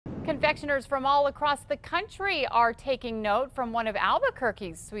Confectioners from all across the country are taking note from one of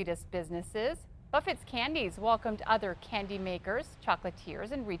Albuquerque's sweetest businesses. Buffett's Candies welcomed other candy makers,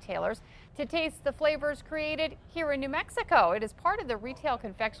 chocolatiers, and retailers to taste the flavors created here in New Mexico. It is part of the Retail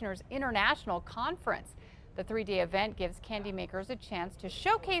Confectioners International Conference. The three-day event gives candy makers a chance to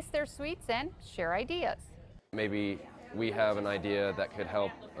showcase their sweets and share ideas. Maybe we have an idea that could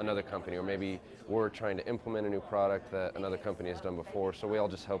help another company, or maybe we're trying to implement a new product that another company has done before, so we all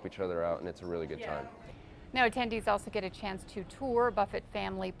just help each other out, and it's a really good time. Now, attendees also get a chance to tour Buffett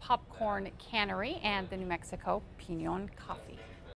Family Popcorn Cannery and the New Mexico Pinon Coffee.